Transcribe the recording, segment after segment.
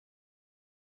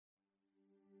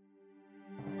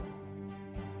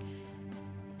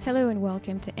Hello and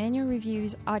welcome to Annual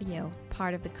Reviews Audio,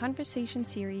 part of the conversation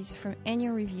series from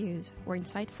Annual Reviews, where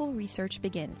insightful research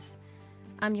begins.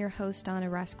 I'm your host, Ana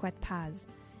Rasquet Paz.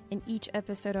 In each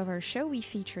episode of our show, we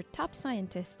feature top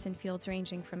scientists in fields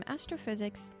ranging from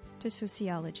astrophysics to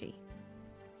sociology.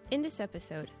 In this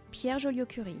episode, Pierre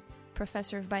Joliot-Curie,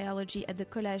 professor of biology at the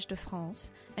Collège de France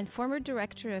and former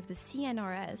director of the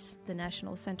CNRS, the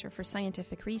National Center for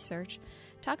Scientific Research,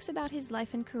 talks about his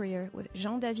life and career with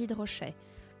Jean-David Rochet,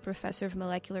 professor of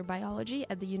molecular biology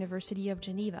at the University of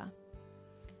Geneva.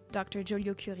 Dr.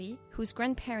 Joliot-Curie, whose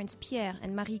grandparents Pierre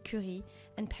and Marie Curie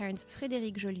and parents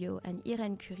Frédéric Joliot and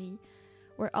Irène Curie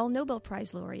were all Nobel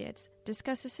Prize laureates,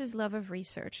 discusses his love of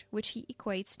research, which he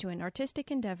equates to an artistic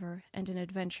endeavor and an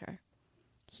adventure.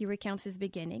 He recounts his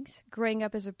beginnings, growing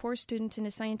up as a poor student in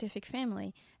a scientific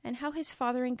family, and how his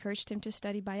father encouraged him to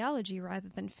study biology rather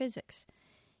than physics.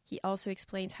 He also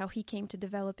explains how he came to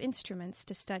develop instruments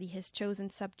to study his chosen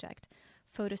subject,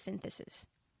 photosynthesis.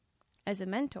 As a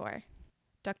mentor,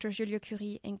 Dr.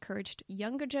 Joliot-Curie encouraged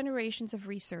younger generations of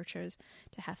researchers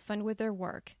to have fun with their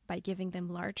work by giving them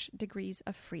large degrees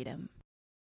of freedom.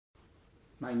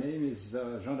 My name is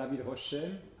Jean-David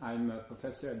Rochet. I'm a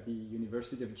professor at the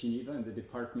University of Geneva in the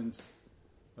departments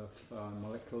of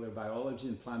molecular biology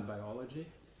and plant biology.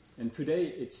 And today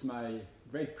it's my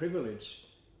great privilege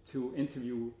to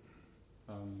interview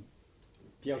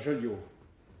Pierre Joliot,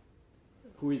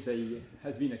 who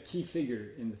has been a key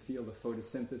figure in the field of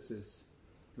photosynthesis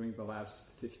during the last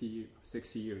 50,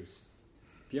 60 years.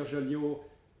 Pierre Joliot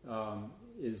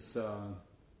has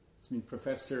been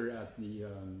professor at the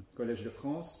Collège de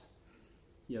France.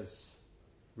 He has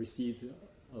received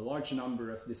a large number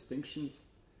of distinctions,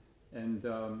 and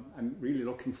I'm really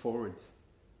looking forward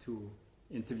to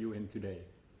interview him today.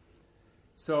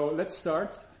 So let's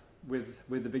start with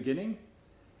the beginning.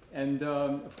 And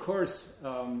of course,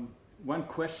 one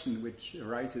question which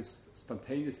arises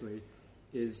spontaneously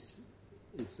is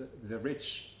the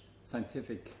rich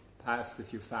scientific past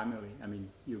of your family. I mean,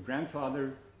 your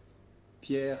grandfather,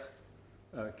 Pierre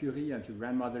Curie, and your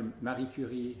grandmother, Marie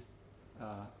Curie,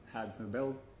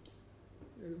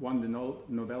 won the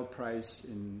Nobel Prize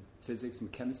in physics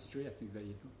and chemistry. I think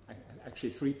they actually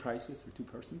 3 prizes for 2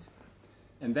 persons.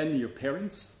 And then your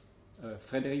parents,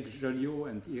 Frédéric Joliot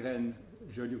and Irène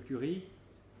Joliot-Curie,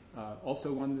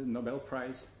 also won the Nobel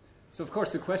Prize. So, of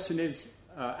course, the question is,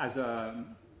 as a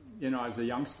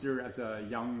youngster, as a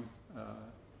young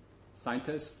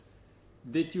scientist,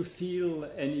 did you feel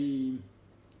any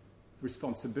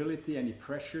responsibility, any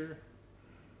pressure?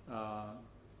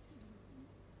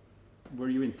 Were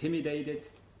you intimidated?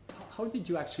 How did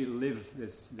you actually live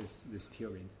this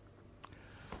period?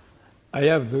 I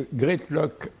have the great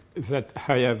luck that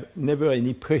I have never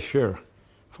any pressure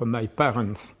from my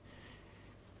parents.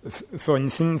 For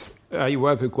instance, I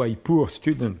was a quite poor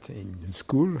student in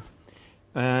school,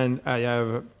 and I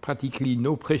have practically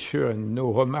no pressure and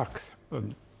no remarks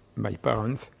on my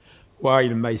parents, while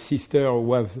my sister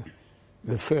was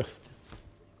the first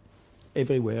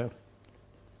everywhere,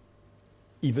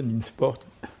 even in sport.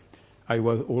 I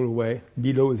was always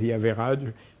below the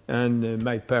average, and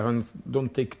my parents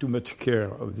don't take too much care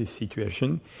of this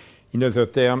situation. In other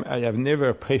terms, I have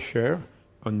never pressure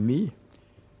on me.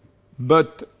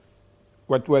 But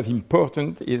what was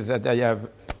important is that I have,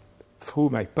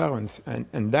 through my parents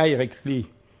and directly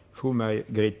through my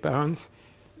great-parents,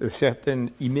 a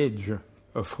certain image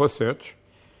of research.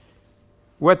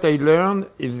 What I learned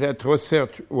is that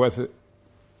research was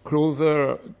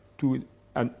closer to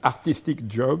an artistic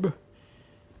job,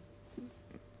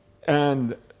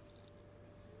 and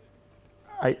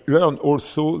I learned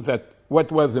also that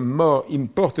what was more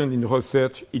important in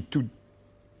research is to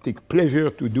take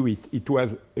pleasure to do it. It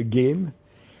was a game,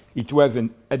 it was an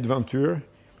adventure,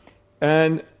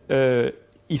 and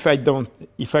if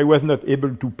I was not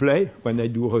able to play when I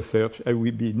do research, I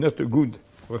would be not a good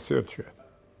researcher.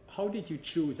 How did you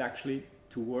choose actually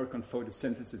to work on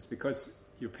photosynthesis? Because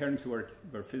your parents were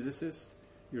physicists,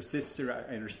 your sister,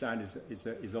 I understand,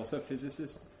 is also a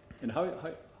physicist, and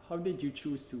how did you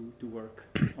choose to work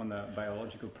on a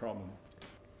biological problem?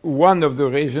 One of the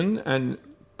reasons, and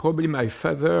probably my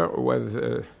father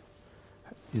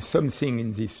is something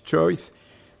in this choice.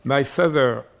 My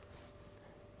father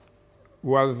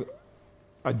was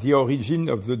at the origin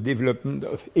of the development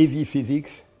of heavy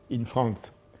physics in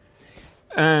France.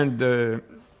 And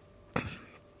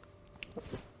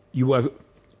he was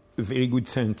a very good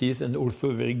scientist and also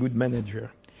a very good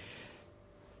manager.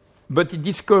 But he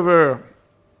discovered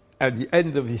at the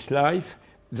end of his life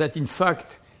that, in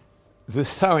fact, the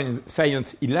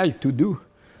science he liked to do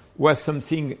was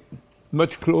something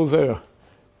much closer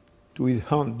to his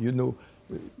hand,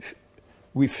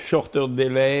 with shorter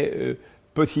delay,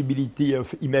 possibility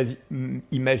of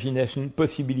imagination,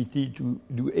 possibility to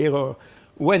do error.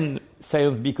 When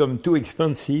science becomes too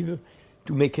expensive,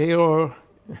 to make error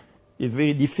is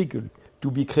very difficult.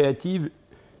 To be creative,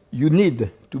 you need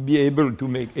to be able to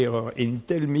make error. And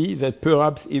tell me that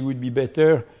perhaps it would be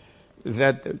better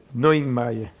that, knowing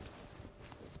my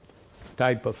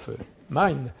type of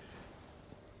mind,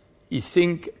 I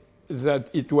think that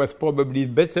it was probably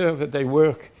better that I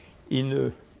work in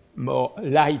a more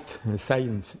light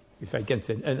science, if I can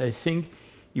say. And I think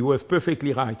he was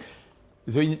perfectly right.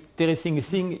 The interesting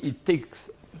thing, it takes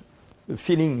a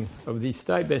feeling of this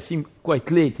type, I think, quite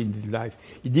late in his life.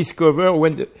 He discovered,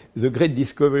 when the great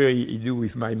discovery he did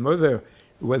with my mother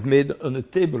was made on a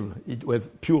table. It was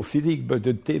pure physics, but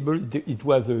the table, it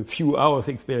was a few hours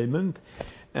experiment.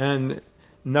 And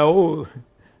now,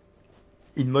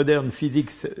 in modern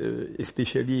physics,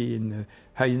 especially in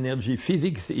high-energy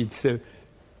physics, it's a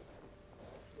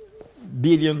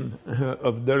billion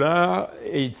of dollars.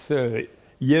 It's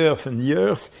years and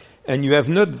years. And you have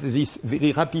not this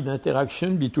very rapid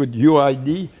interaction between your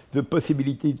idea, the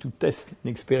possibility to test an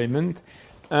experiment,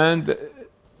 and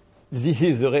this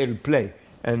is the real play.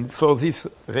 And for this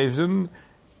reason,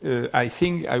 I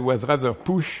think I was rather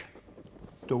pushed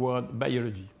toward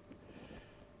biology.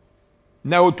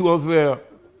 Now to answer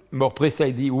more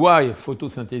precisely why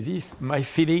photosynthesis, my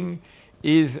feeling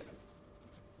is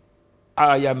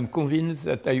I am convinced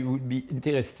that I would be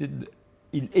interested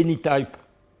in any type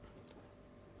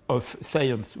of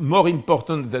science. More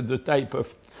important than the type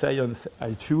of science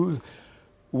I choose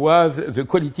was the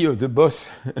quality of the boss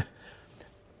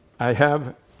I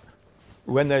have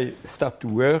when I start to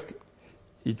work.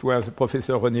 It was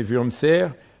Professor René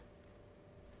Wurmser,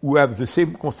 who have the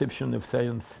same conception of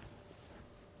science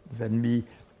than me,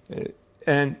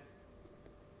 and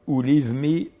who leave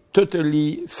me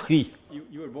totally free.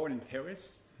 You were born in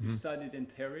Paris, you studied in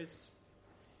Paris,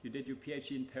 you did your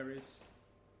PhD in Paris.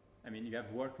 I mean, you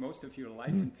have worked most of your life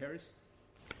in Paris.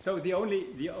 So the only,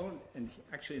 and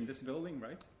actually in this building,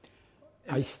 right?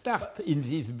 And I start in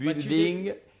this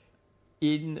building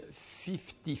in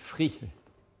 53,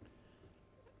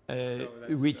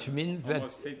 which means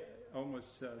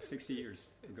almost 60 years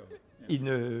ago. Yeah.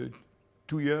 In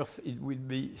 2 years, it will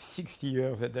be 60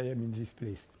 years that I am in this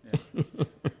place. Yeah.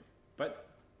 But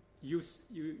you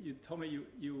told me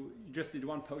you just did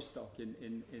one postdoc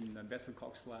in Bessel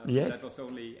Koch's lab. Yes. That was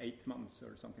only 8 months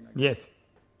or something like yes.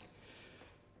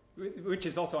 that. Which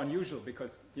is also unusual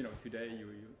because, today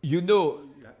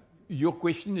your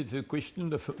question is a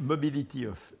question of mobility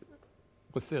of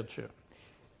researcher.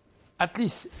 At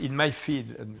least in my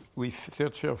field and with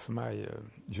researchers of my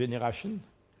generation,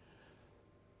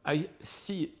 I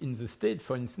see in the States,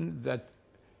 for instance, that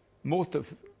most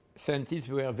of scientists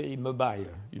were very mobile,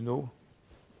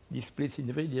 displaced in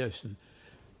every direction,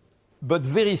 but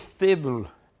very stable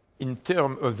in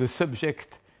terms of the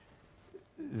subject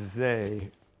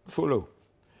they follow.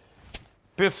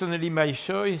 Personally, my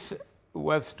choice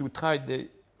was to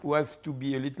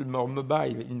be a little more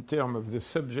mobile in terms of the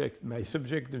subject, my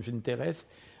subject of interest,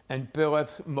 and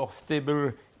perhaps more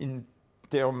stable in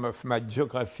terms of my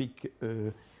geographic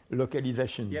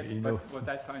localization. Yes, but what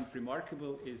I find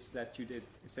remarkable is that you did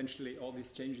essentially all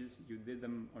these changes, you did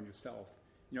them on yourself.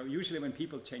 Usually when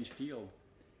people change field,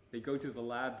 they go to the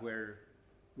lab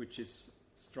which is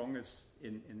strongest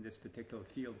in this particular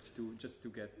field just to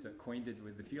get acquainted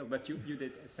with the field. But you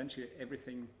did essentially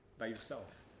everything by yourself.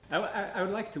 I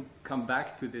would like to come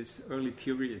back to this early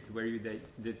period where you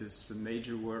did this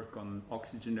major work on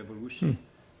oxygen evolution.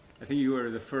 I think you were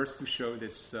the first to show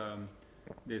this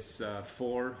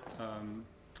four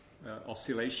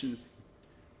oscillations,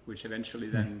 which eventually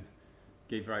then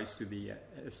gave rise to the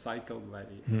cycle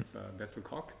of Bessel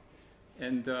Koch.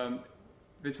 And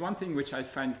there's one thing which I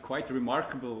find quite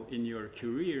remarkable in your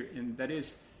career, and that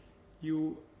is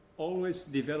you always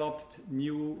developed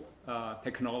new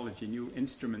technology, new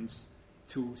instruments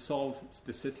to solve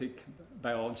specific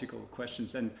biological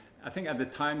questions. And I think at the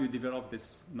time you developed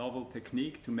this novel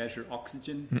technique to measure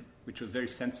oxygen, which was very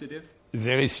sensitive.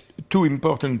 There is two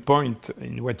important points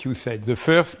in what you said. The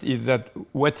first is that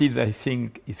what is, I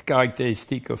think, is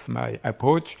characteristic of my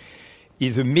approach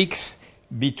is a mix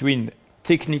between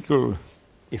technical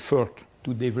effort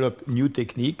to develop new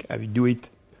technique. I do it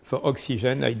for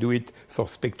oxygen, I do it for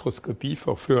spectroscopy,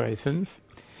 for fluorescence.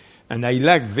 And I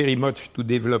like very much to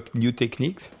develop new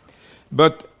techniques.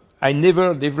 But I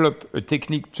never develop a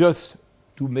technique just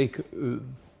to make a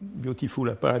beautiful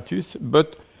apparatus,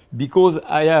 but because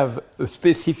I have a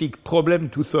specific problem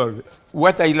to solve.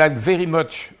 What I like very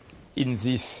much in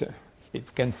this,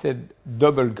 it can say,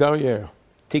 double career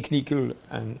technical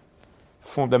and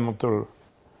fundamental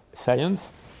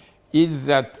science is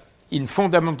that in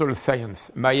fundamental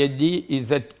science, my idea is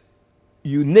that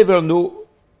you never know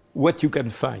what you can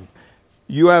find.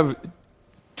 You have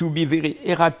to be very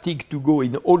erratic, to go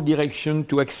in all directions,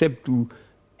 to accept to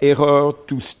error,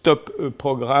 to stop a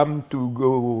program, to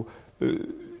go,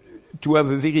 to have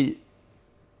a very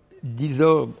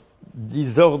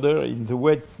disorder in the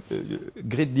way,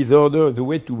 great disorder, the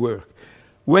way to work.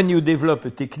 When you develop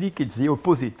a technique, it's the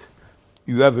opposite.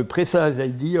 You have a precise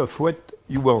idea of what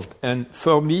you want. And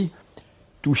for me,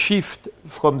 to shift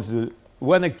from the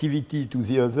one activity to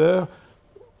the other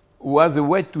was a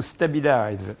way to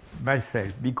stabilize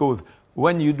myself. Because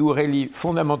when you do really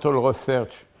fundamental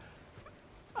research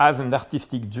as an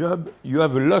artistic job, you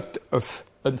have a lot of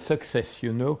unsuccess,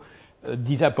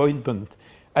 disappointment.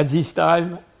 At this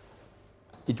time,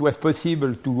 it was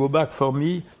possible to go back for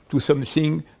me to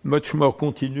something much more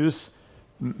continuous,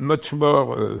 much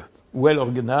more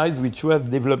well-organized, which was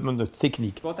development of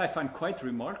technique. What I find quite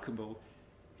remarkable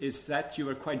is that you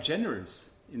were quite generous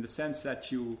in the sense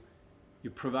that you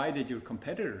provided your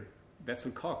competitor,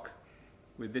 Bessel Koch,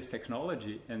 with this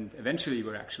technology, and eventually you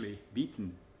were actually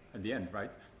beaten at the end,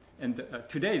 right? And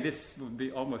today this would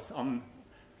be almost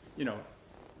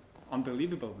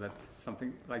unbelievable that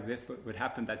something like this would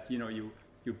happen, that you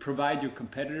provide your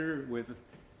competitor with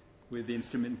the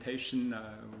instrumentation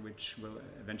which will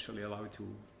eventually allow to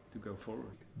go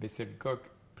forward. Bessel Koch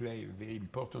played a very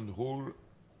important role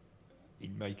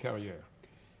in my career.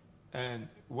 And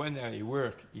when I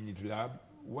work in his lab,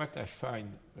 what I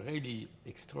find really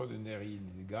extraordinary in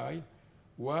this guy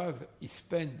was he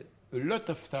spent a lot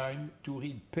of time to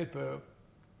read papers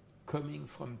coming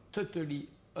from totally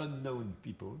unknown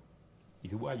people.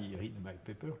 Is why he read my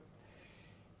paper.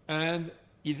 And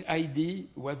his idea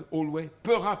was always,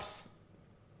 perhaps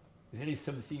there is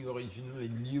something original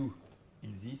and new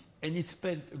in this. And he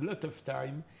spent a lot of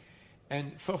time.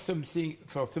 And for somebody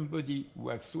who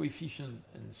was so efficient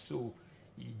and so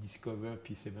he discovered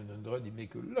P700, he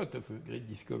make a lot of great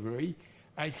discovery.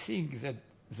 I think that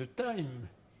the time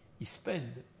he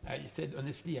spent, I said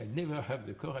honestly, I never have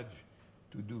the courage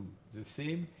to do the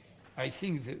same. I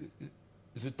think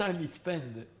the time he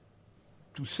spent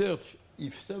to search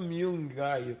if some young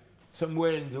guy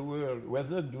somewhere in the world was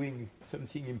not doing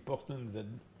something important that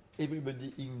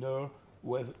everybody ignored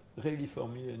was really for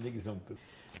me an example.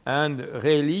 And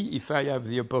really, if I have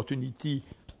the opportunity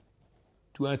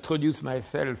to introduce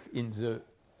myself in the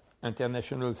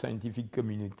international scientific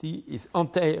community, it's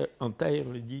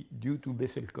entirely due to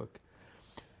Bessel Koch.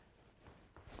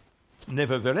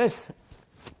 Nevertheless,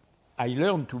 I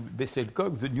learned to Bessel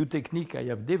Koch the new technique I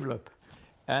have developed.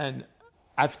 And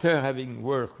after having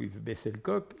worked with Bessel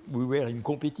Koch, we were in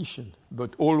competition,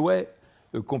 but always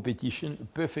a competition, a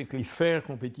perfectly fair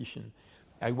competition.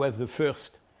 I was the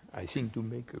first, I think, to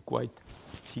make a quite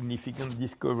significant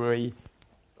discovery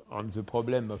on the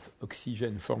problem of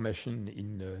oxygen formation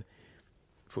in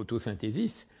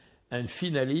photosynthesis. And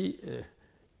finally,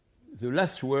 the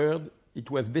last word, it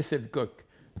was Bessel Koch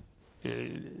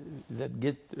that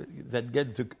get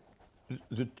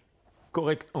the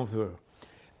correct answer.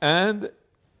 And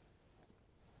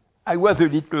I was a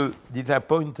little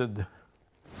disappointed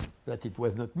that it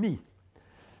was not me.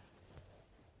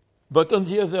 But on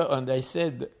the other hand, I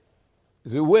said,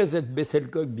 the way that Bessel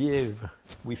Koch behaved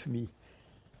with me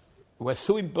was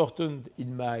so important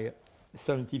in my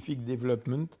scientific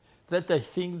development that I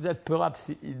think that perhaps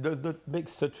it does not make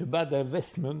such a bad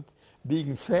investment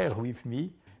being fair with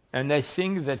me. And I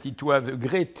think that it was a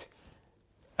great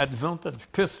advantage,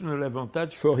 personal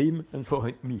advantage for him and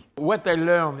for me. What I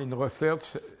learned in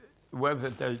research was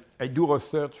that I do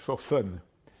research for fun.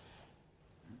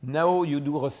 Now you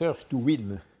do research to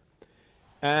win.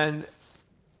 And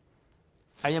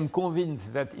I am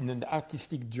convinced that in an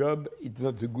artistic job, it's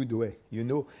not the good way.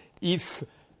 If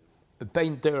a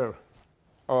painter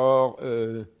or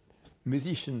a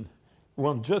musician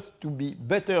want just to be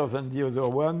better than the other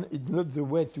one, it's not the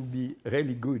way to be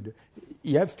really good.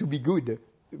 He has to be good,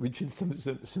 which is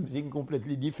something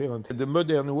completely different. The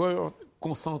modern world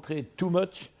concentrates too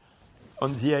much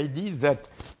on the idea that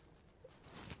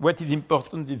what is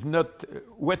important is not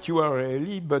what you are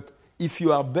really, but if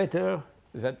you are better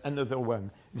than another one.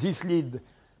 This leads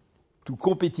to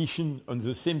competition on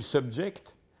the same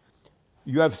subject.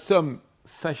 You have some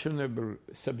fashionable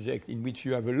subject in which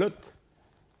you have a lot,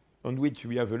 on which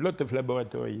we have a lot of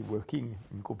laboratory working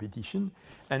in competition,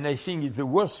 and I think it's the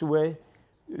worst way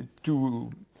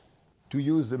to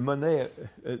use the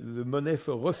money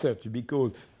for research,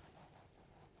 because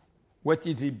what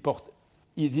is important?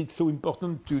 Is it so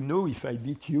important to know if I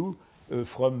beat you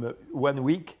from 1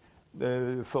 week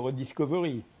for a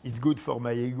discovery. It's good for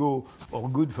my ego or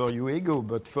good for your ego,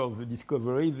 but for the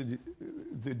discovery,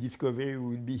 the discovery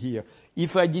will be here.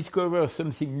 If I discover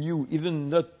something new, even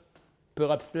not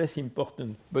perhaps less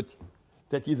important, but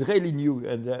that is really new,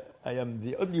 and I am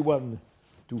the only one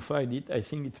to find it, I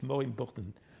think it's more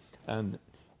important. And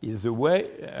is the way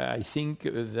I think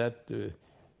that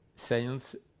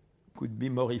science could be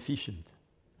more efficient.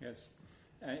 Yes.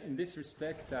 In this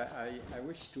respect, I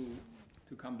wish to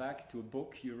come back to a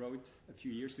book you wrote a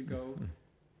few years ago,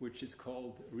 which is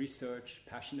called Research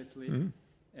Passionately.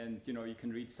 And you know, you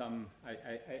can read some.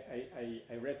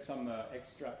 I read some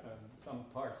extra some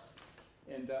parts,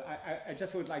 and I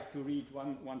just would like to read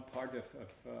one part of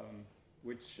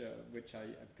which I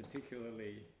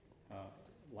particularly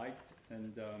liked,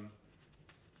 and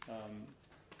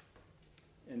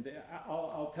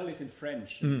I'll tell it in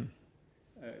French.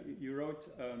 You wrote,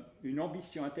 une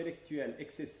ambition intellectuelle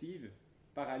excessive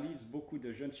paralyse beaucoup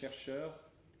de jeunes chercheurs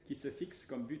qui se fixent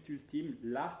comme but ultime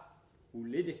la ou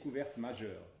les découvertes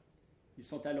majeures. Ils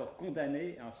sont alors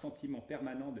condamnés à un sentiment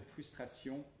permanent de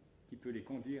frustration qui peut les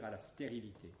conduire à la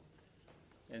stérilité.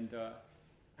 And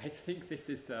I think this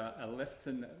is a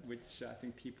lesson which I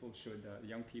think people should,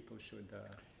 young people should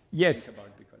yes. think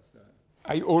about, because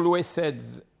I always said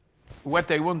what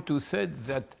I want to say,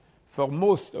 that for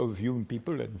most of young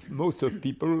people and most of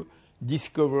people,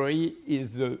 discovery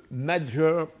is the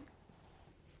major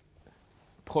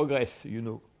progress, you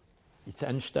know. It's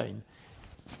Einstein.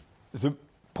 The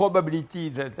probability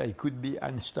that I could be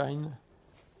Einstein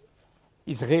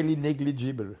is really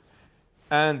negligible.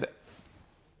 And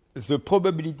the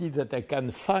probability that I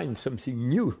can find something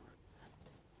new,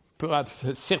 perhaps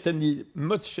certainly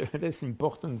much less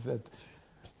important than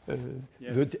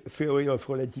yes. the theory of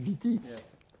relativity, yes.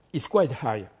 is quite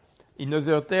high. In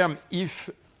other terms, if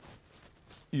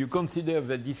you consider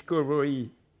the discovery,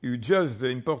 you judge the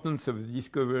importance of the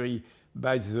discovery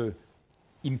by the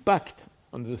impact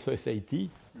on the society,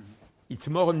 it's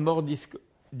more and more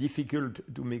difficult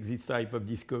to make this type of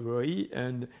discovery,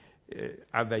 and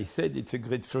as I said, it's a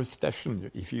great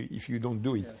frustration if you don't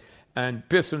do it. Yes. And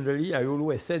personally, I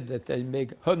always said that I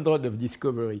make hundreds of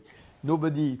discovery.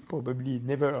 Nobody probably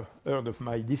never heard of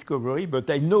my discovery, but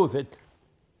I know that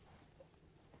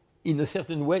in a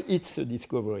certain way it's a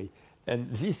discovery.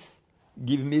 And this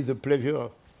gives me the pleasure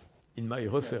in my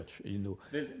research, yes. you know.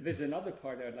 There's another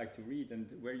part I'd like to read, and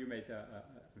where you made a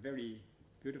very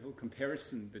beautiful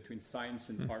comparison between science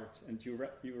and art. And you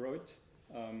wrote,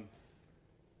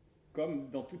 comme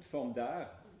dans toute forme d'art,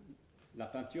 la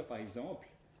peinture par exemple,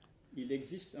 il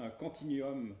existe un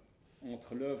continuum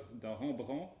entre l'œuvre d'un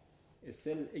Rembrandt et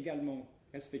celle également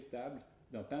respectable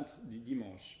d'un peintre du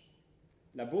dimanche.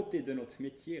 La beauté de notre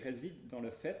métier réside dans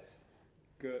le fait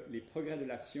que les progrès de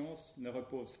la science ne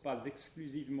reposent pas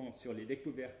exclusivement sur les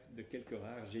découvertes de quelques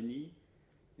rares génies,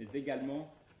 mais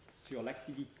également sur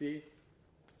l'activité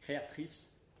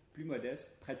créatrice plus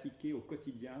modeste pratiquée au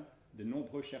quotidien de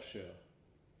nombreux chercheurs.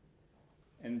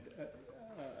 And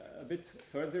a bit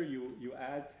further, you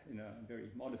add in a very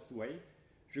modest way,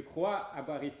 je crois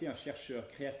avoir été un chercheur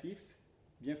créatif,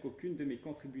 bien qu'aucune de mes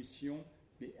contributions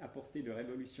n'ait apporté de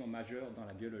révolution majeure dans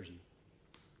la biologie.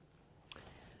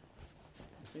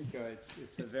 I think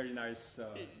it's a very nice.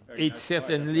 It's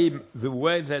certainly the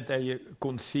way that I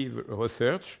conceive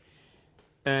research,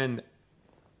 and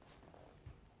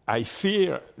I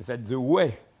fear that the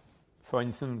way, for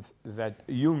instance, that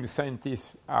young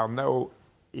scientists are now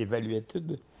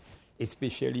evaluated,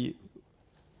 especially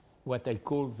what I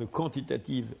call the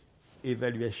quantitative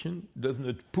evaluation, does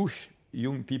not push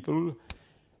young people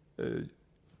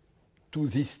to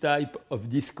this type of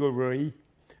discovery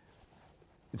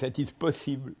that is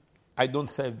possible. I don't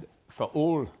say for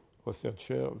all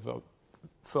researchers,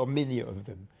 for many of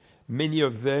them. Many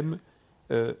of them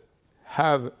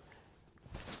have,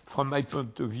 from my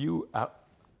point of view, are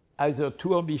either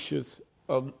too ambitious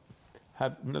or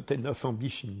have not enough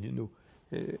ambition, you know.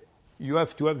 You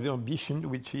have to have the ambition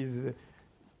which is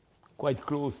quite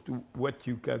close to what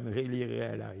you can really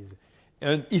realize.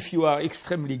 And if you are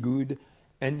extremely good,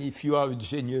 and if you are a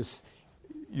genius,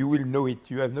 you will know it.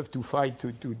 You have enough to fight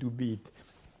to be it.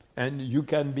 And you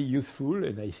can be useful,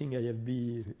 and I think I have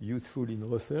been useful in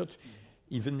research,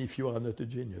 even if you are not a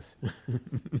genius.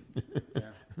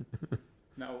 Yeah.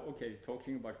 Now, okay,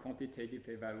 talking about quantitative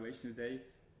evaluation today,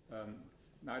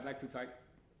 now I'd like to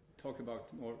talk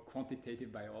about more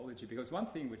quantitative biology, because one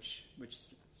thing which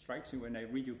strikes me when I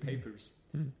read your papers,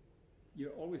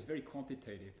 you're always very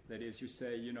quantitative. That is, you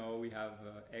say, you know, we have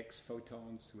X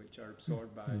photons which are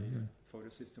absorbed by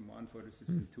photosystem 1,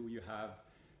 photosystem 2. You have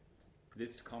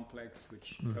this complex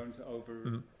which turns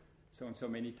over so and so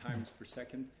many times per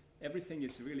second. Everything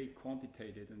is really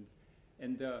quantitative,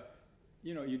 and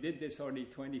you did this already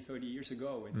 20, 30 years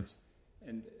ago,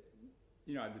 and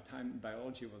at the time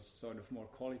biology was sort of more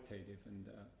qualitative,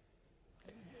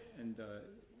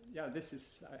 this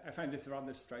is, I find this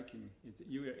rather striking.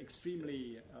 You are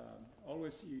extremely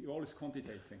you always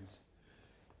quantitate things.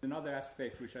 Another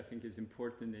aspect which I think is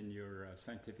important in your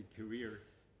scientific career,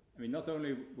 I mean, not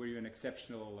only were you an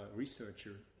exceptional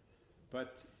researcher,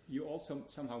 but you also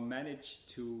somehow managed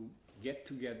to get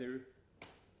together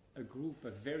a group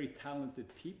of very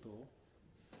talented people,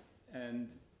 and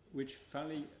which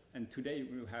finally, and today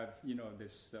we have,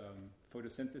 this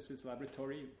photosynthesis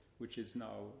laboratory, which is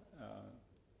now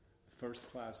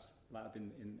first-class lab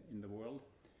in the world.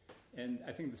 And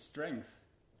I think the strength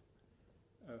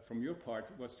from your part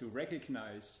was to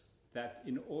recognize that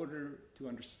in order to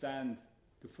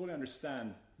fully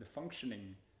understand the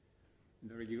functioning and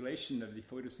the regulation of the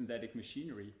photosynthetic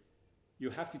machinery,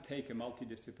 you have to take a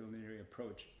multidisciplinary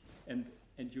approach. And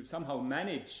you somehow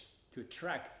manage to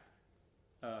attract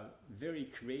very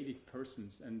creative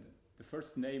persons. And the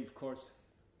first name, of course,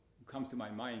 who comes to my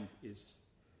mind is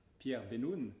Pierre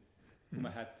Joliot-Curie, whom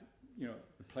I had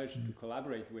the pleasure to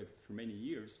collaborate with for many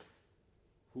years,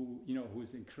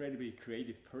 who's an incredibly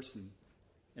creative person.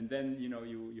 And then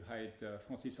you hired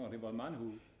Francis-Henri Bollmann,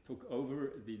 who took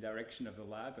over the direction of the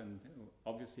lab and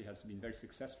obviously has been very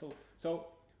successful. So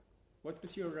what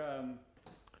was your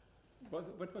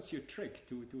what was your trick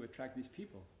to attract these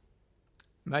people?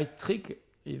 My trick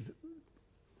is,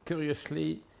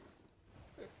 curiously,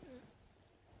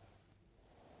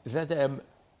 that I am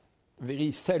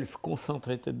very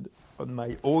self-concentrated on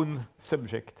my own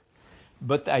subject.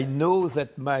 But I know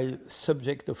that my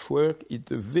subject of work is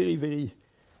a very, very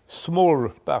small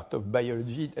part of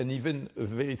biology, and even a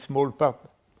very small part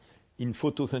in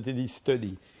photosynthesis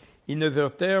study. In other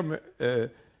terms,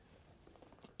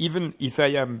 even if I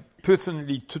am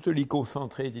personally totally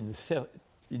concentrated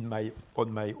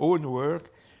on my own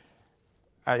work,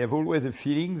 I have always a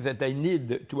feeling that I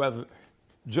need to have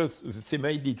just the same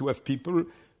idea, to have people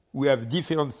who have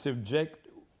different subjects,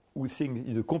 who think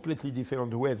in a completely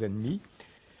different way than me,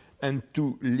 and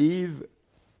to leave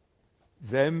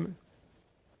them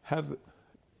have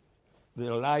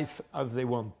their life as they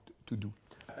want to do.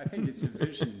 I think it's a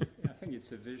vision. I think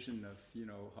it's a vision of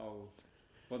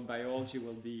what biology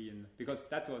will be, because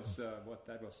that was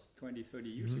 20, 30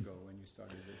 years ago when you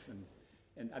started this,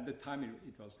 and at the time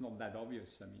it was not that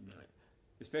obvious. I mean,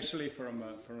 especially from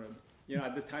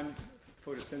at the time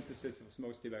photosynthesis was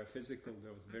mostly biophysical.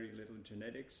 There was very little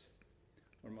genetics,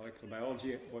 or molecular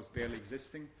biology was barely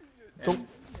existing,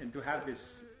 and to have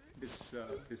this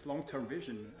long-term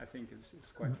vision, I think,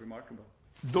 is quite remarkable.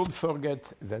 Don't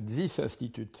forget that this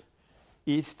institute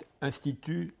is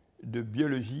Institut de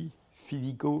Biologie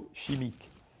Physico-Chimique.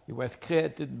 It was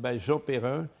created by Jean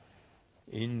Perrin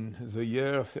in the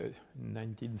year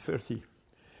 1930.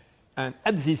 And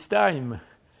at this time,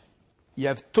 you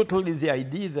have totally the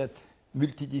idea that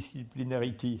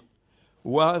multidisciplinarity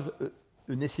was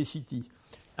a necessity.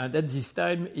 And at this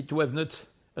time, it was not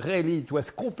really, it was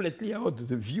completely out of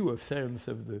the view of science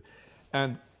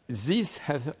and this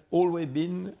has always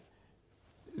been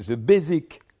the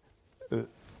basic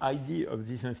idea of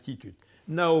this institute.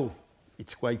 Now,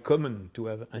 it's quite common to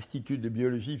have Institut de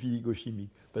Biologie Physico-Chimique,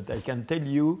 but I can tell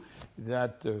you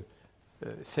that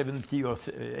 70 or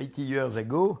 80 years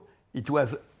ago, it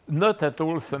was not at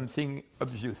all something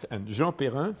obvious. And Jean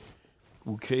Perrin,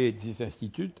 who created this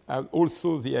institute, had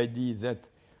also the idea that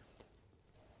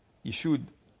he should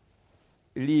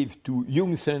leave to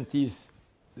young scientists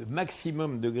the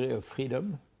maximum degree of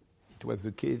freedom. It was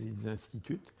the case in the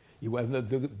institute. He was not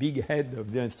the big head of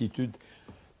the institute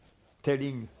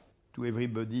telling to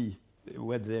everybody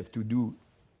what they have to do.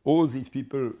 All these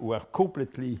people who are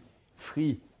completely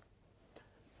free,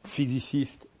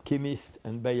 physicists, chemists,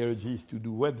 and biologists, to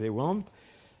do what they want.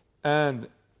 And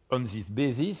on this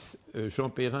basis,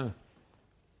 Jean Perrin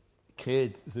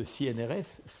created the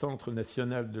CNRS, Centre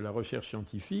National de la Recherche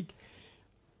Scientifique.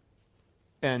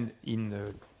 And in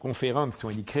a conference,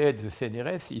 when he created the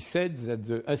CNRS, he said that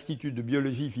the Institut de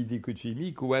Biologie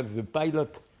Physico-Chimique was the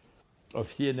pilot of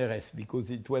CNRS, because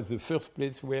it was the first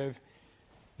place where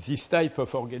this type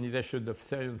of organization of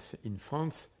science in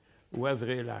France was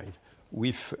realized,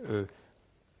 with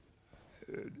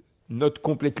not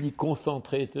completely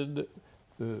concentrated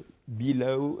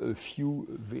below a few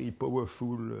very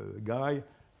powerful guys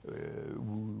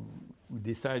who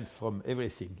decide from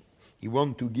everything. He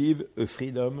wants to give a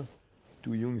freedom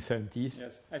to young scientists.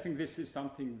 Yes, I think this is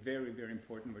something very, very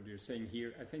important what you're saying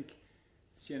here. I think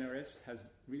CNRS has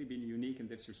really been unique in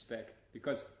this respect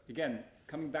because, again,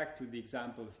 coming back to the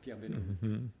example of Pierre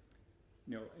Joliot,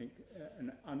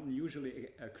 an unusually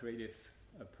creative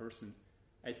person,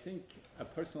 I think a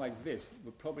person like this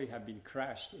would probably have been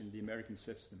crashed in the American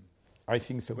system. I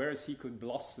think so. Whereas he could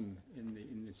blossom in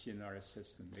the CNRS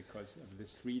system because of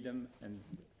this freedom. And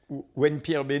when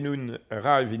Pierre Benoun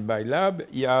arrived in my lab,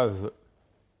 he has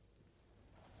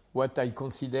what I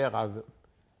consider as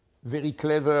very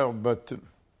clever but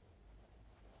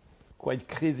quite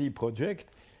crazy project,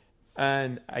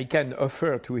 and I can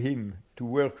offer to him to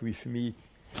work with me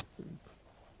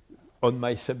on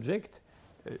my subject,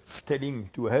 telling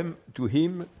to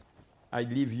him, I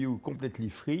leave you completely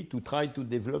free to try to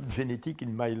develop genetic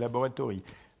in my laboratory.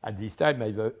 At this time,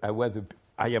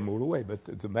 I am always,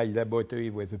 but my laboratory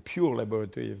was a pure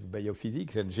laboratory of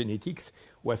biophysics, and genetics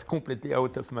was completely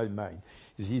out of my mind.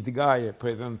 This guy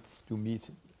presents to me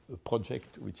a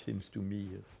project which seems to me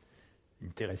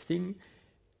interesting,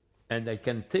 and I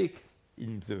can take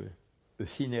in the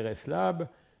CNRS lab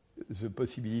the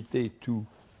possibility to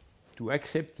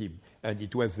accept him. And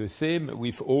it was the same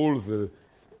with all the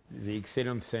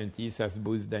excellent scientists as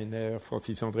Bruce Diner,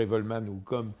 Francis-André Vollmann, who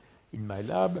come in my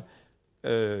lab,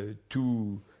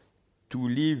 to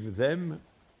leave them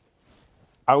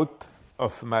out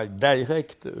of my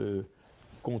direct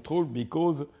control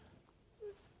because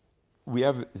we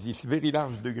have this very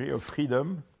large degree of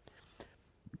freedom.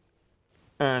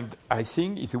 And I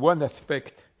think it's one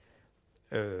aspect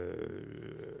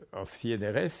of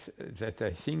CNRS that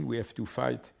I think we have to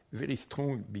fight very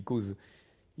strong because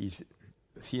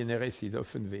CNRS is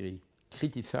often very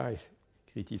criticized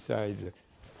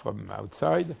from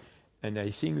outside, and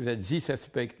I think that this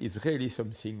aspect is really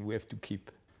something we have to keep.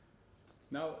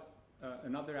 Now,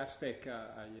 another aspect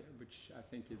which I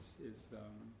think is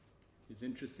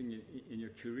interesting in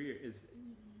your career is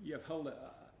you have held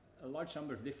a large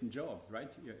number of different jobs,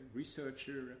 right? You're a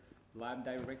researcher, lab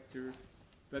director,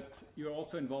 but you're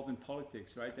also involved in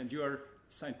politics, right? And you're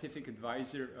scientific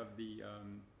advisor of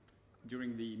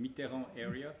during the Mitterrand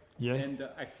era. Yes. And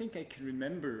I think I can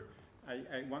remember,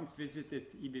 I once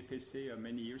visited IBPC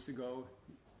many years ago,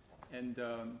 and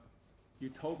you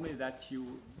told me that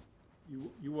you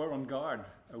were on guard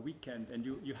a weekend, and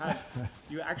you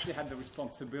actually had the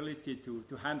responsibility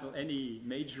to handle any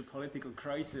major political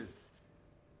crisis.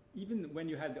 Even when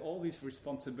you had all these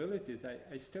responsibilities,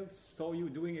 I still saw you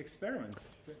doing experiments.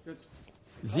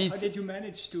 How did you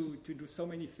manage to do so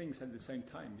many things at the same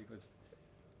time? Because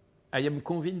I am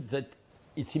convinced that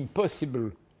it's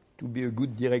impossible to be a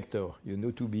good director,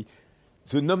 to be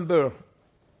the number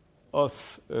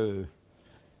of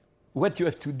what you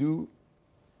have to do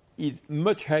is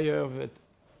much higher than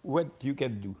what you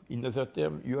can do. In other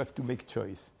terms, you have to make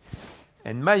choice.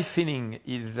 And my feeling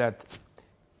is that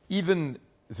even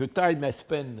the time I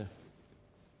spend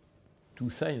to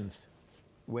science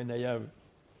when I have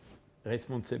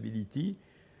responsibility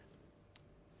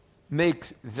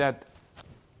makes that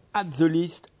at the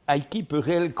least I keep a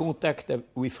real contact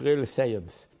with real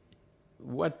science.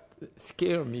 What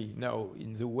scares me now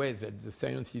in the way that the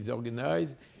science is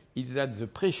organized is that the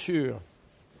pressure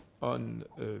on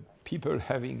people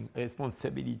having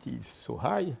responsibility is so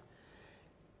high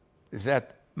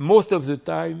that most of the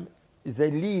time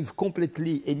they leave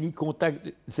completely any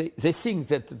contact. They think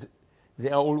that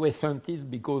they are always scientists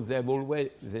because they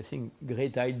think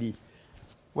great idea.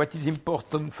 What is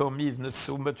important for me is not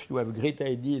so much to have great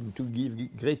idea and to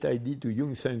give great idea to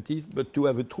young scientists, but to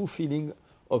have a true feeling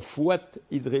of what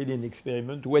is really an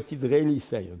experiment, what is really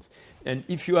science. And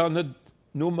if you are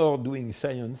no more doing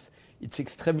science, it's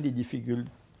extremely difficult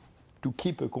to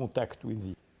keep a contact with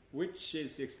it. Which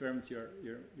is the experiments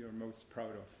you're most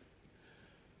proud of?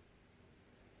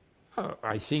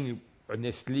 I think,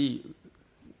 honestly,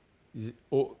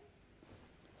 all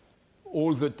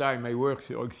the time I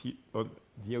work on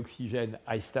the oxygen,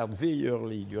 I start very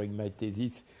early during my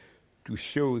thesis to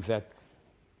show that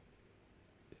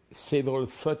several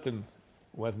photons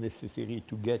was necessary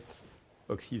to get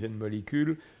oxygen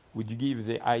molecule, which gives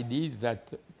the idea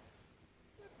that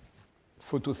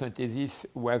photosynthesis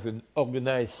was an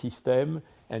organized system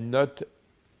and not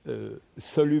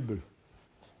soluble.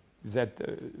 That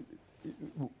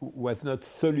was not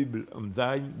soluble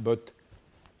enzyme, but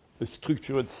a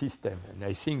structured system. And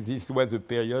I think this was a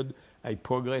period I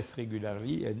progressed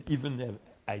regularly, and even if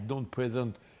I don't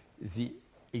present the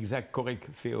exact correct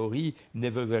theory,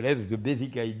 nevertheless, the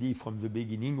basic idea from the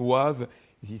beginning was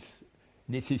this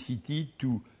necessity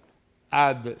to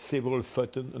add several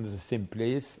photons on the same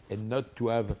place and not to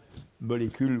have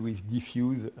molecule with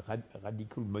diffuse,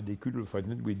 radical molecule, for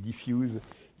example, with diffuse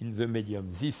in the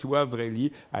medium. This was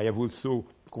really, I have also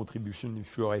contribution in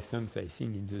fluorescence, I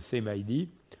think, in the same idea.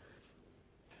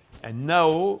 And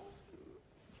now,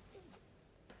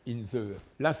 in the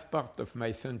last part of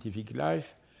my scientific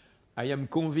life, I am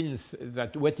convinced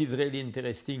that what is really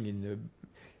interesting in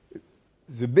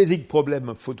the basic problem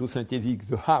of photosynthesis,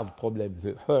 the hard problem,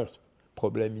 the hard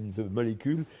problem in the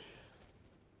molecule,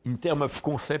 in terms of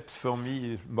concepts, for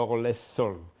me, is more or less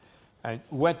solved. And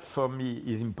what for me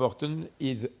is important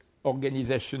is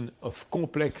organization of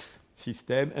complex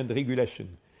system and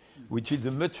regulation, which is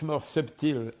a much more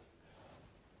subtle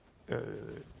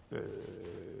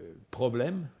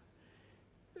problem,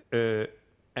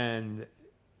 and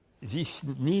this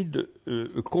need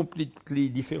a completely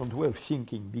different way of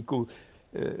thinking, because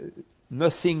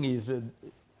nothing is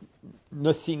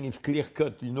clear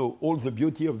cut. You know, all the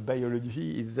beauty of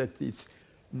biology is that it's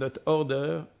not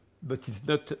order, but it's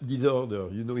not disorder.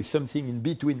 You know, it's something in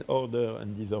between order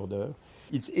and disorder.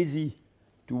 It's easy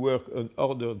to work on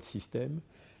ordered system.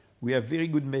 We have very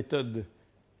good method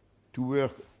to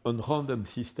work on random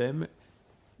system,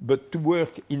 but to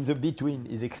work in the between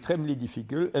is extremely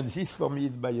difficult, and this for me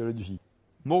is biology.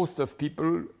 Most of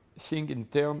people think in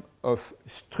terms of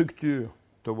structure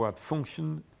toward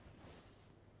function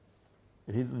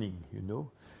reasoning, you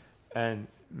know. And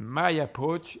my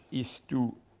approach is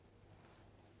to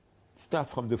start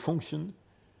from the function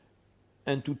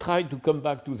and to try to come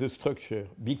back to the structure,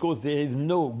 because there is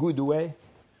no good way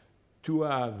to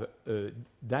have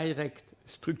direct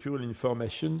structural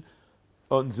information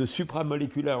on the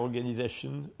supramolecular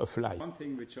organization of life. One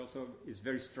thing which also is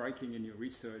very striking in your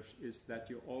research is that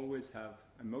you always have,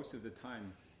 and most of the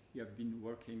time, you have been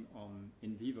working on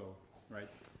in vivo, right?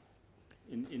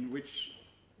 In which,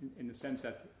 in the sense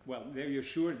that, well, there you're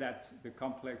sure that the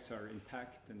complex are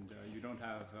intact and you don't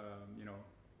have,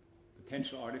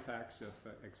 potential artifacts of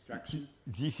extraction.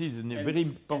 This is a very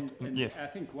important. And yes. I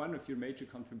think one of your major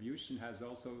contribution has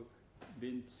also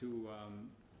been to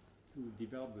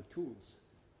develop the tools,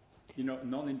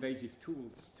 non-invasive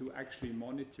tools to actually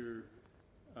monitor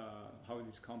how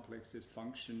these complexes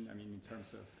function. I mean, in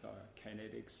terms of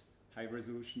kinetics, high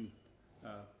resolution,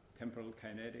 temporal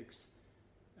kinetics,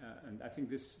 and I think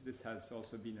this has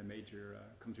also been a major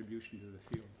contribution to the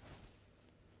field.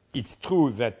 It's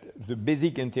true that the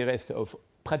basic interest of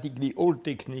practically all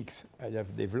techniques I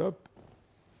have developed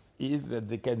is that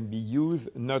they can be used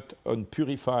not on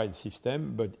purified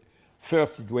system, but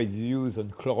first it was used on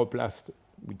chloroplast,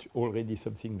 which already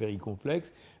something very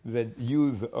complex, then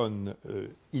used on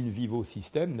in vivo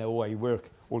system. Now I work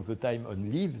all the time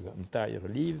on leaves, entire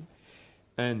leaves,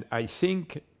 and I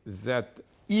think that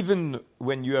even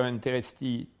when you are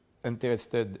interested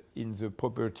in the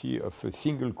property of a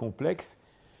single complex,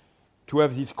 to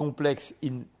have this complex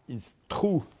in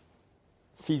true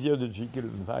physiological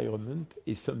environment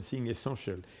is something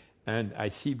essential. And I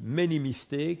see many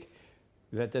mistakes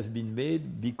that has been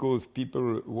made because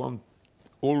people want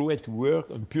always to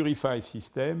work on purified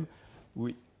systems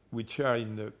which are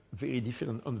in a very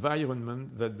different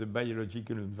environment than the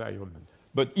biological environment.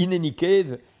 But in any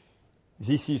case,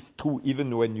 this is true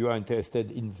even when you are interested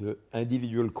in the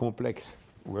individual complex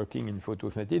working in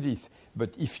photosynthesis.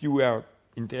 But if you are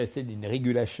interested in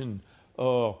regulation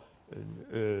or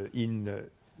in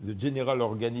the general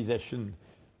organization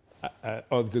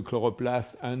of the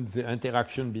chloroplast and the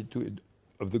interaction between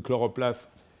of the chloroplast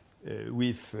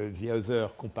with the other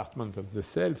compartment of the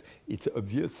cells, it's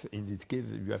obvious in this case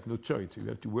you have no choice. You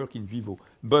have to work in vivo.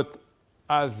 But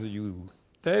as you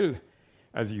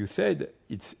said,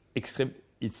 it's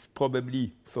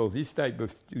probably for this type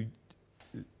of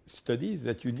studies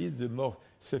that you need the more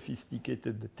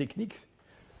sophisticated techniques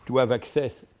to have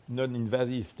access.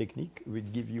 Non-invasive technique will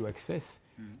give you access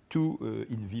to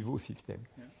in vivo system.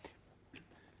 Yeah.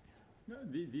 No,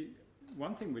 the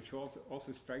one thing which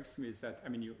also strikes me is that, I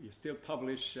mean, you still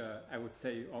publish, I would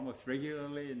say, almost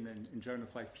regularly in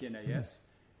journals like PNAS,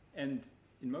 and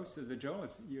in most of the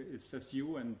journals, it's just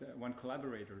you and one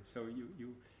collaborator. So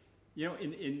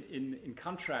in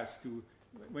contrast to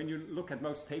when you look at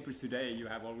most papers today, you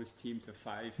have always teams of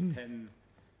 5, 10,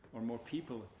 or more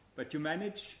people, but you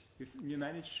manage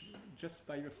just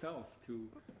by yourself to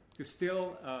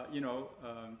still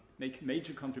make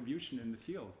major contribution in the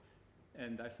field.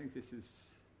 And I think this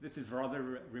is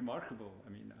rather remarkable. I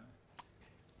mean,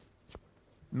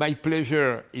 my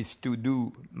pleasure is to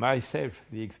do myself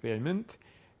the experiment.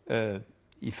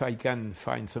 If I can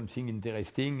find something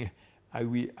interesting,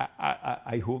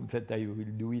 I hope that I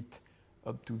will do it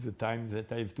up to the time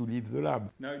that I have to leave the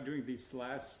lab. Now, during these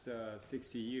last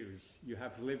 60 years, you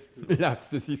have lived through this. Last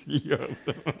 60 years.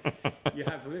 You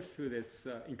have lived through this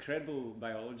incredible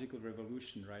biological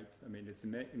revolution, right? I mean, it's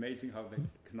amazing how the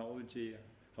technology,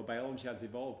 how biology has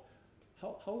evolved.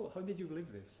 How did you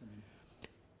live this? I mean,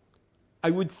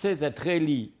 I would say that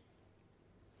really,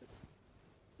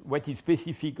 what is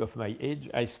specific of my age,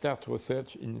 I start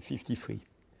research in 1953.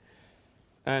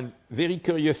 And very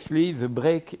curiously, the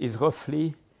break is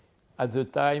roughly at the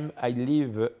time I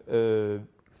leave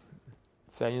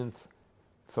science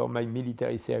for my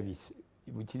military service,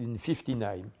 which is in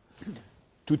 1959.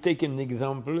 To take an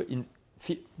example,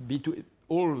 between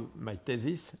all my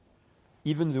theses,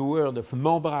 even the word of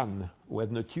membrane was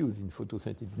not used in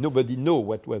photosynthesis. Nobody knew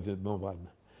what was a membrane.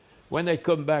 When I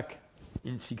come back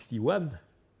in 1961,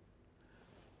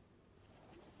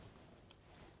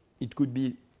 it could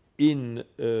be in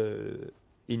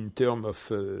terms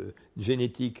of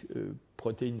genetic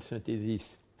protein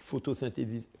synthesis,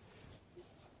 photosynthesis.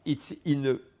 It's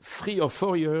in 3 or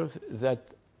 4 years that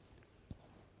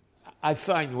I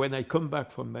find, when I come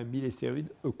back from my military,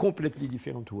 a completely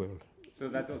different world. So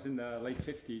that was in the late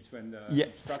 50s when the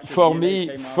structured for DNA me,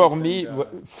 came for out me,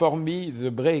 and, for me,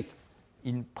 the break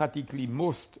in practically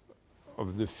most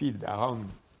of the field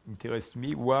around interest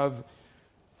me was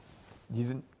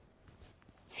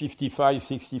 55,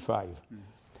 65.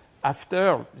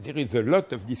 After, there is a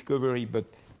lot of discovery, but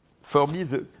for me,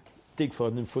 take for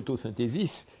the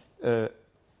photosynthesis,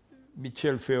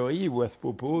 Mitchell theory was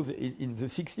proposed in the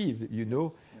 60s, you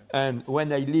know. Yes. And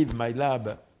when I leave my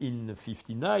lab in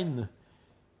 59,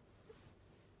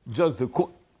 just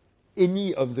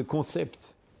any of the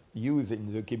concepts used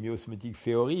in the chemiosmotic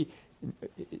theory,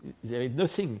 there is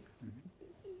nothing.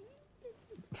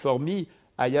 For me,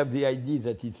 I have the idea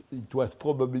that it was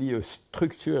probably a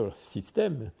structure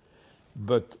system,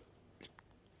 but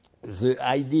the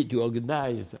idea to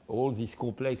organize all this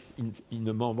complex in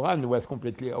a membrane was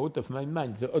completely out of my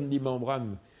mind. The only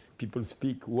membrane people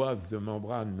speak was the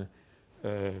membrane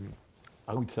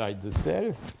outside the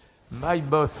cell. My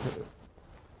boss,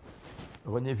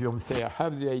 René Wurmser,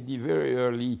 had the idea very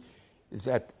early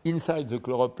that inside the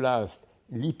chloroplast,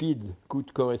 lipid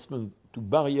could correspond to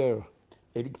barrier,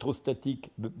 electrostatic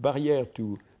barrier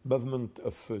to movement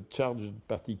of charged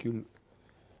particle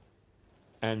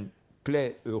and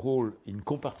play a role in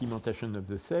compartmentation of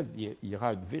the cell. He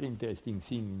wrote very interesting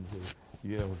thing in the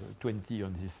year 20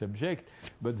 on this subject,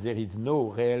 but there is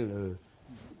no real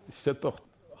support.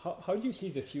 How do you see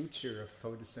the future of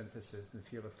photosynthesis, the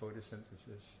field of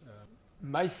photosynthesis?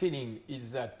 My feeling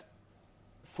is that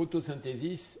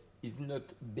photosynthesis is not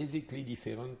basically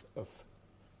different of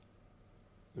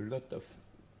a lot of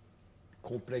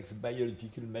complex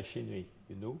biological machinery,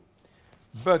 you know,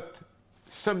 but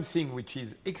something which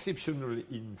is exceptional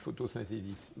in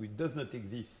photosynthesis, which does not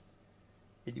exist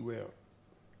anywhere,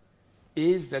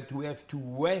 is that we have to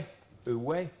weigh a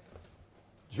way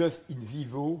just in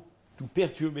vivo to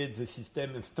perturbate the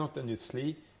system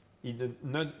instantaneously in a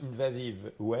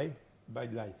non-invasive way by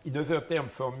light. In other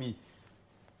terms, for me,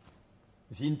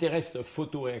 the interest of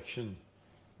photoreaction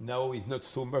now is not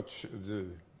so much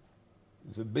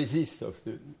the basis of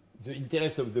the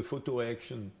interest of the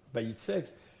photoreaction by itself,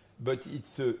 but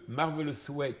it's a marvelous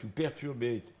way to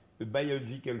perturbate a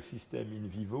biological system in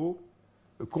vivo,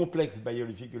 a complex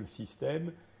biological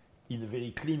system, in a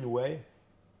very clean way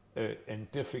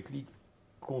and perfectly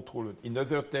controlled. In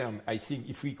other terms, I think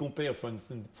if we compare, for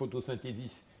instance,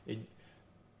 photosynthesis and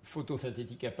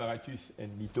photosynthetic apparatus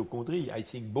and mitochondria, I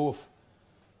think both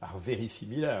are very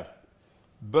similar.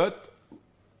 But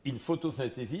in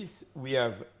photosynthesis, we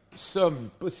have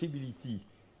some possibility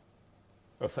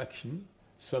of action,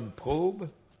 some probe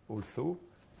also,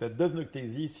 that does not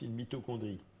exist in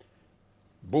mitochondria.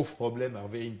 Both problems are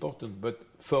very important, but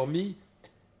for me,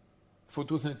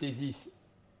 photosynthesis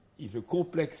is a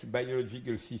complex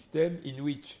biological system in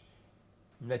which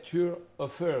nature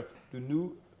offers to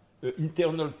new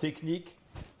internal technique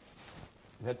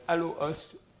that allow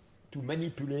us to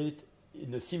manipulate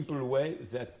in a simple way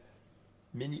that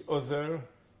many other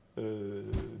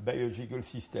biological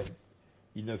systems.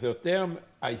 In other terms,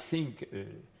 I think,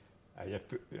 as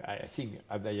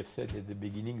I have said at the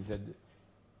beginning, that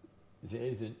there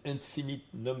is an infinite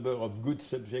number of good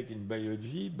subjects in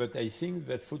biology, but I think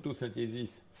that photosynthesis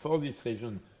for this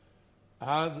region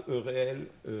has a real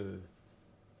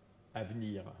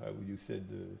avenir, how would you say,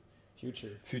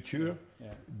 future, yeah.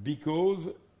 Because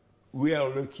we are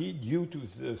lucky due to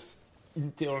this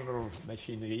internal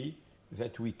machinery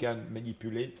that we can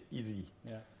manipulate easily.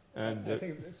 Yeah. And I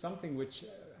think something which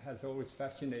has always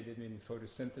fascinated me in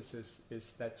photosynthesis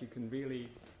is that you can really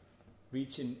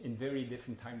reach in very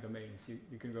different time domains.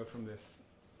 You can go from the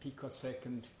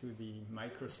picosecond to the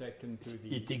microsecond to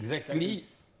the It exactly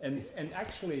second. And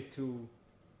actually to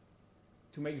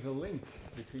make the link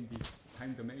between these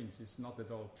time domains is not at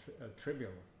all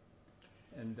trivial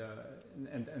and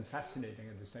fascinating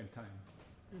at the same time.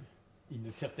 In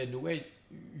a certain way,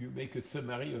 you make a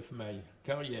summary of my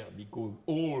career, because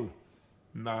all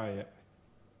my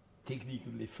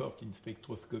technical effort in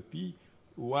spectroscopy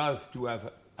was to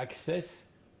have access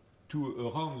to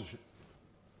a range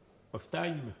of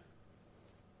time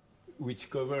which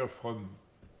cover from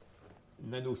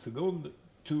nanosecond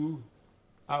to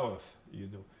hours, you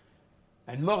know.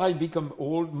 And more I become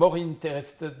old, more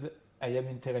interested I am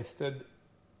interested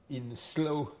in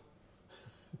slow.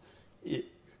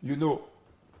 You know,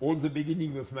 all the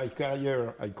beginning of my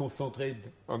career, I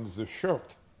concentrated on the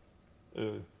short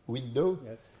window.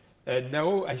 Yes. And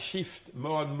now I shift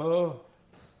more and more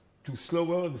to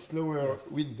slower and slower Yes.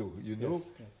 window, you know. Yes,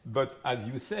 yes. But as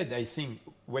you said, I think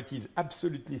what is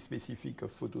absolutely specific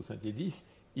of photosynthesis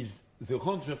is the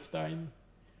range of time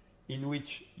in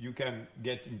which you can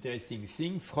get interesting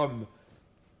things from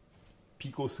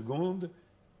picosecond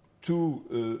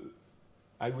to,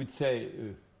 I would say,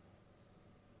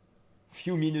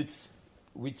 few minutes,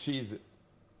 which is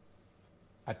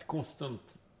at constant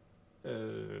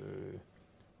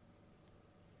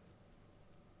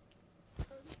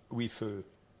with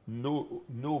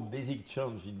no basic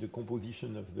change in the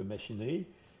composition of the machinery.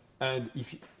 And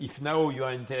if now you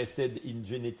are interested in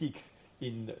genetics,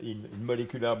 in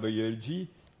molecular biology,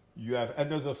 you have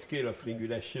another scale of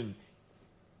regulation,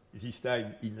 this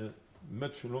time in a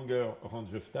much longer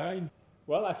range of time.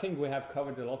 Well, I think we have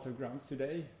covered a lot of grounds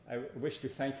today. I wish to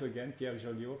thank you again, Pierre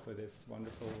Joliot, for this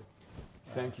wonderful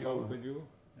Thank you. talk with you.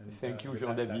 And, Thank you, with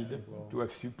that, Jean-David, to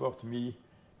have supported me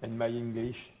and my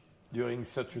English during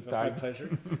such a it was time. my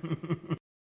pleasure.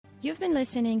 You've been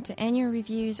listening to Annual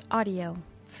Reviews Audio.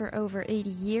 For over 80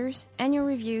 years, Annual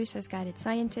Reviews has guided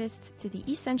scientists to the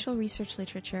essential research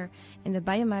literature in the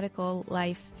biomedical,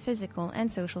 life, physical, and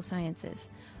social sciences.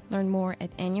 Learn more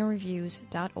at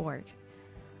annualreviews.org.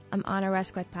 I'm Ana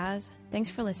Rasquet Paz. Thanks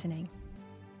for listening.